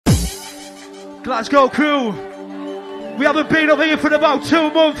Glasgow crew, we haven't been over here for about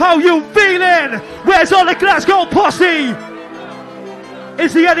 2 months. How you feeling? Where's all the Glasgow posse?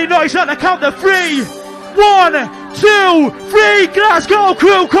 Is there any noise on the count of 3? 1, 2, 3, Glasgow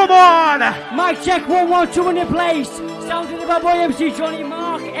crew, come on! Mic check, 1, 1, 2 in the place. Sound to the bad boy MC Johnny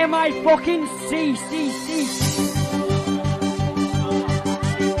Mark, M-I-fucking-C.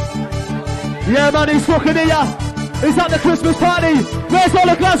 Yeah, man, he's fucking here. He's at the Christmas party. Where's all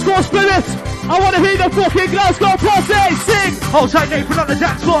the Glasgow spirits? I want to hear the fucking Glasgow posse sing. Hold tight, Nathan, on the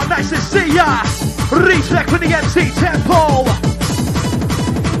dance floor. Nice to see ya. Respect with the MC tempo.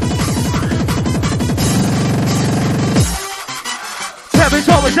 Parents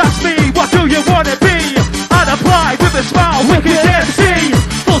always ask me, what do you want to be? I'd apply with a smile, wicked MC.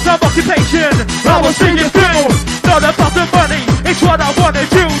 Full-time occupation, I will see you through. Not about the money, it's what I want to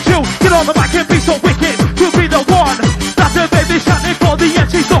do. Get on the mic and be so wicked, to be the one. That's the baby standing for the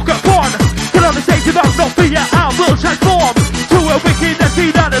MC, look at fun. Get on the stage about no fear, I will transform to a wicked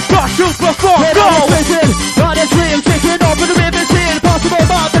MC that has got to perform. Go! Got a dream, chicken over the river, seeing possible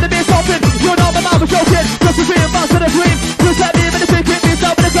mouth and the beast open. You know the mouth is joking, just a dream, bounce to the dream. Just let me in the ticket, me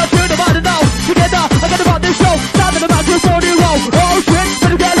stop in the country, the body now. Together, I got about this show, stand in the back, just on the road. Oh shit,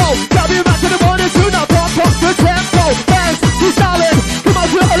 better get low, got me back to the morning, soon I'll pump the tempo. Dance, he's solid, come on,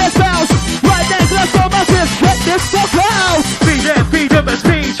 girl, let's bounce. Right next, let's go massive, check this fuck out. Freedom of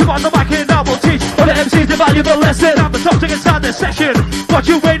speech, you on the mic and I will teach all the MCs a valuable lesson. I'm the top thing inside the session, what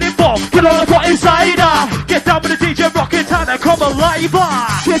you waiting for? Get on the pot inside, get down with the DJ rockin' time to come alive.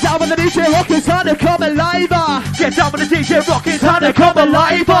 Get down with the DJ rockin' time to come alive. Get down with the DJ rockin' time to come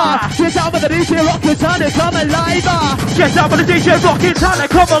alive. Get down with the DJ rockin' time to come alive. Get down with the DJ rockin' time to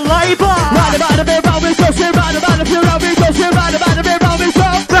come alive. Round about a bit round we go, sit round about a few round we go, sit round about a bit round we go.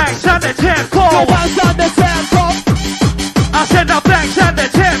 Banks and the tempo. Banks and the tempo. I said now banks and the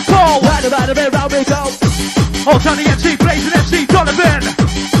tempo. Round about a bit round we go. Oh, Tony MC, Blazing MC, Donovan.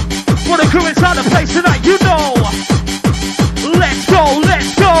 What a crew inside the place tonight, you know. Let's go,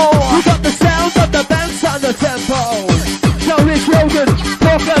 let's go. We got the sound of the banks and the tempo. Now Rich Rogan,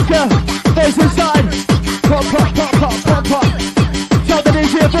 Pop Edgar, face inside. Pop, pop, pop, pop, pop, pop. Shout the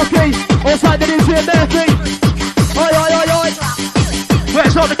DJ Bookie, outside the DJ Murphy. Oi, oi, oi, oi.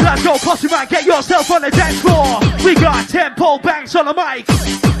 Where's all the Glasgow posse, man? Get yourself on the dance floor. We got tempo banks on the mic.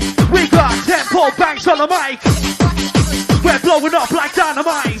 We got tempo banks on the mic. We're blowing up like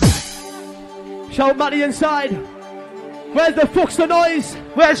dynamite. Shout money inside. Where's the fuck's the noise?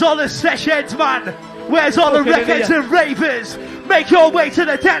 Where's all the sessions, man? Where's all the records and ravers? Make your way to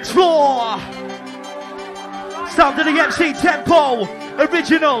the dance floor. Sound to the MC tempo.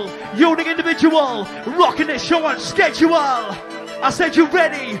 Original, unique individual. Rocking this show on schedule. I said you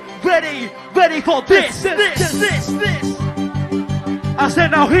ready for this. I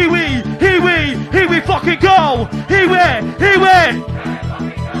said now here we fucking go. Here we.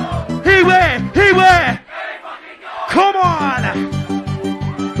 Come on.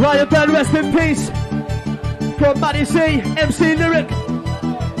 Ryan Bell, rest in peace. From Matty C, MC Lyric.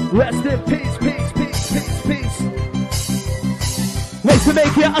 Rest in peace, peace, peace, peace, peace. Ways to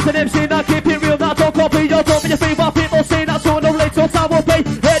make it as an MC, now keep it real, now don't copy your don't be your thing while people say that so no late, so time will pay.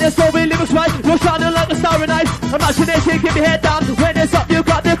 Hear the story, lyrics right, you're shining like a star in night. Imagination, keep your head down, when it's up you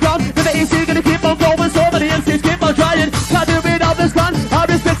got the crown. The easy gonna keep on going, so many MCs keep on trying. Can't do it out this gun, I'll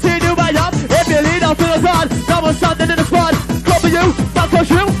be fixing you right up. If you lead out to the run, now I'm standing in the squad. Cover you, back on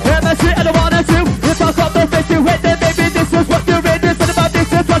you, MSC and the 1 and 2. If I come the face you hit, then maybe this is what you're in. This is about this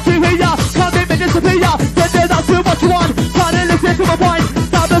is what you hear. Can't make me disappear, then there's not too much you want. Trying to listen to my point.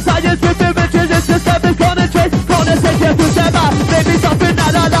 Now the science with the riches, it's the service gonna chase. Gonna say yes to Seba, maybe something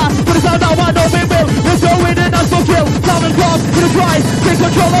la. But it's not now I know we will. Let's go in and that's no kill. Time and cross to the drive. Take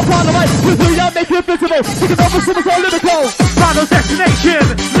control of Parliament. With who you make it visible. Take it over to the lyrical. Final destination,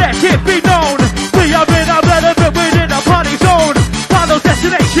 let it be known. We are in our relevant within a party zone. Final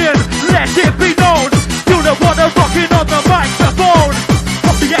destination, let it be known. You don't wanna rockin' on the microphone.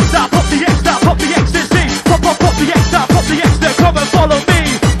 Pop the X out, pop the X out, pop the ecstasy. Pop the X out, pop the X out, come and follow me.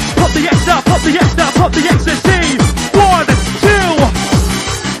 Pop the X out, pop the X out, pop the ecstasy. 1, 2.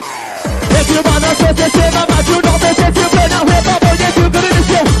 If you wanna say the same, I'm not you know this. If you play now here, Bobo, yes, you're good in the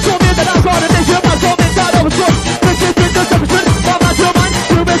show. Show me that I've got it, this year, I'm coming down over short. This is the submission, I'm not your mind.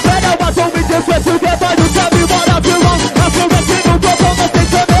 You been said I want to be the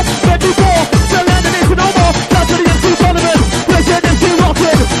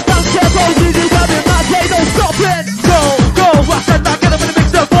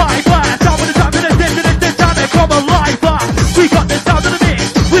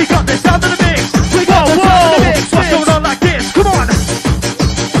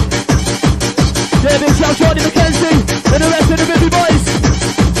Johnny McKenzie, and the rest of the